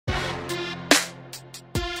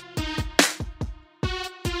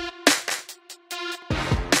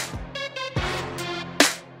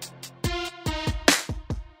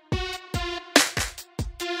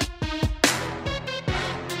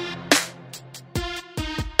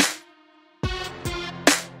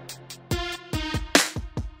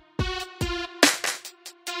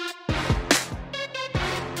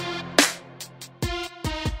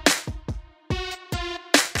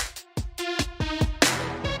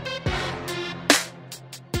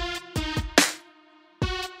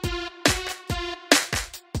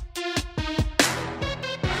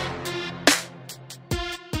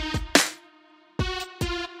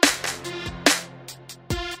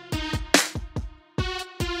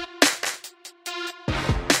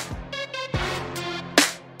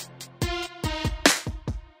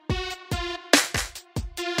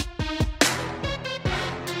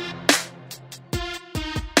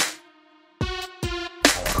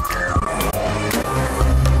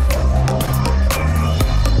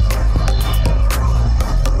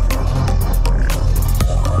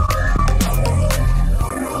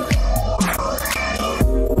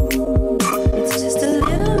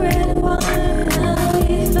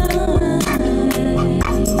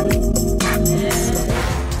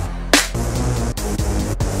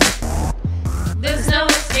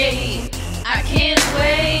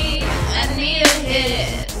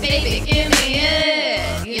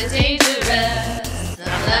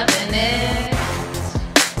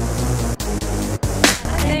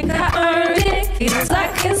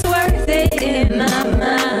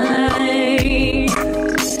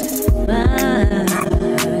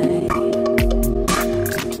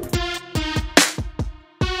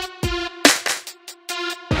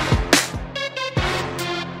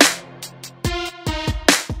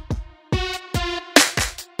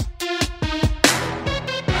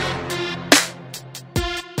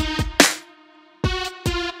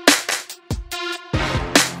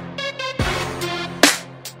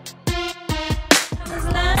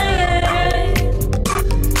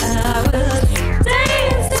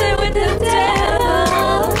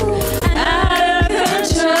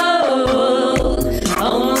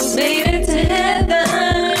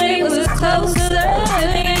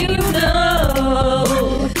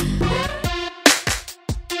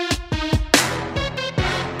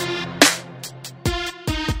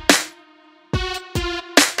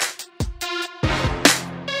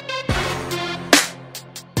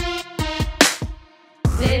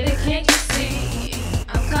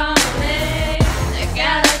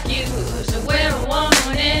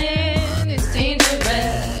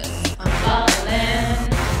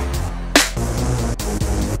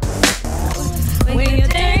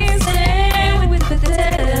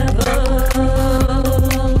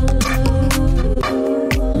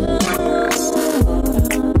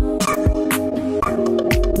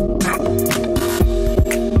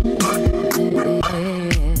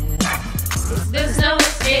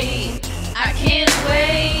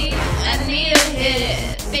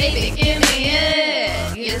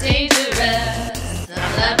dangerous.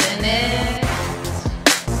 I'm loving it.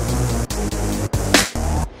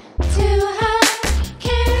 Too high,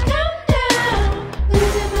 can't come down.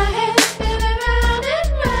 Losing my head, spinning round and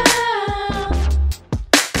round.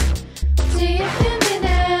 Do you feel me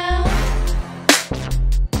now?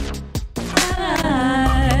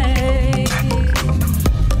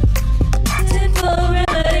 Simple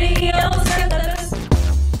remedy, you'll set the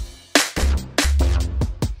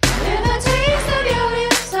with a taste of your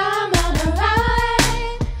lips, I'm on a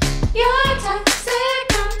ride. You're toxic,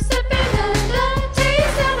 I'm sipping on the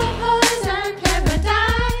taste of a poison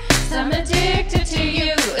paradise. I'm addicted to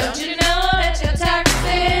you, don't you know that you're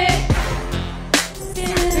toxic?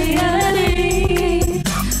 Insanity,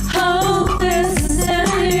 hopeless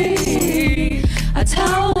insanity. I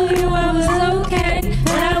told you I was okay,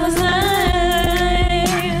 but I was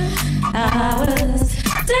lying. I was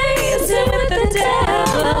dancing with the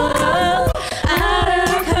devil, out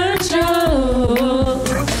of control.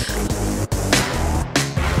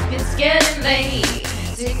 It's getting late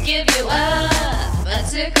to give you up. I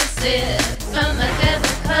took a sip from my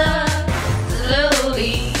devil cup.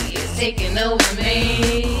 Slowly, it's taking over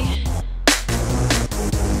me.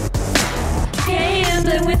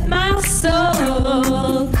 Gambling with my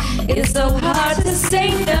soul. It's so hard to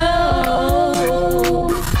say no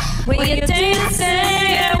when you're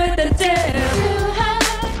dancing with the devil. Too high,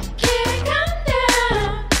 can't come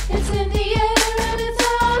down. It's in the air and it's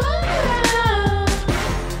all around.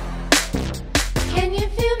 Can you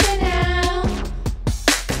feel me now?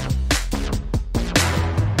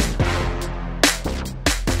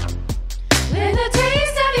 With a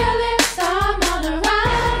taste of your lips, I'm on a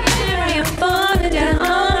ride. Here I am falling down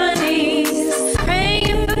on my knees,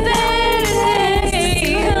 praying for better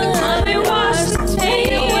days. Come and wash the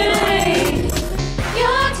pain away.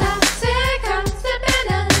 You're toxic, I'm sipping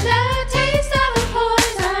on the taste of a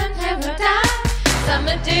poison paradise. I'm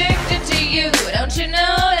addicted to you, don't you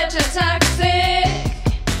know that you're toxic?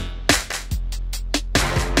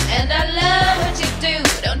 And I love what you do,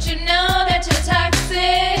 don't you know that you're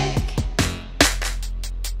toxic?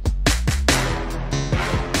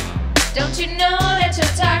 Don't you know that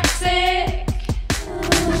you're toxic?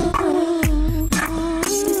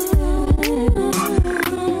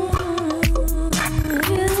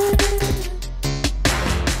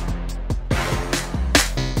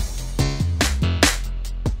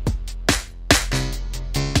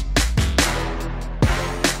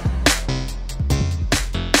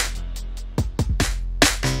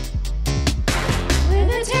 With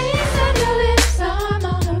a taste of your lips, I'm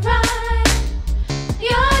on a ride.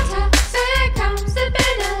 You're toxic, I'm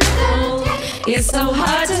sipping on the taste. It's so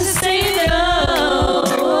hard to say no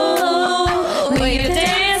when you're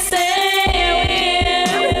dancing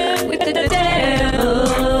with the devil.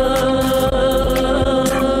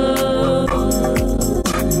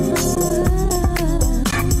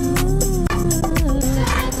 The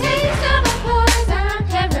taste of a poison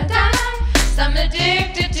paradise. I'm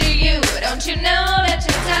addicted to you, don't you know that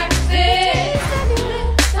you're toxic?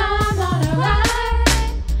 I'm on a ride.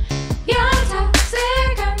 You're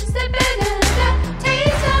toxic, I'm sipping on the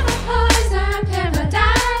taste of a poison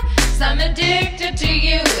paradise. I'm addicted to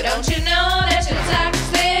you, don't you know that you're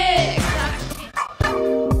toxic?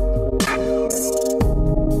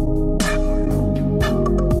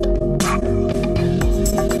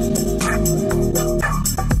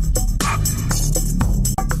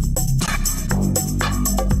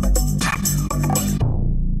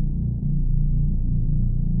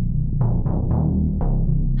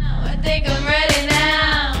 I think I'm ready now.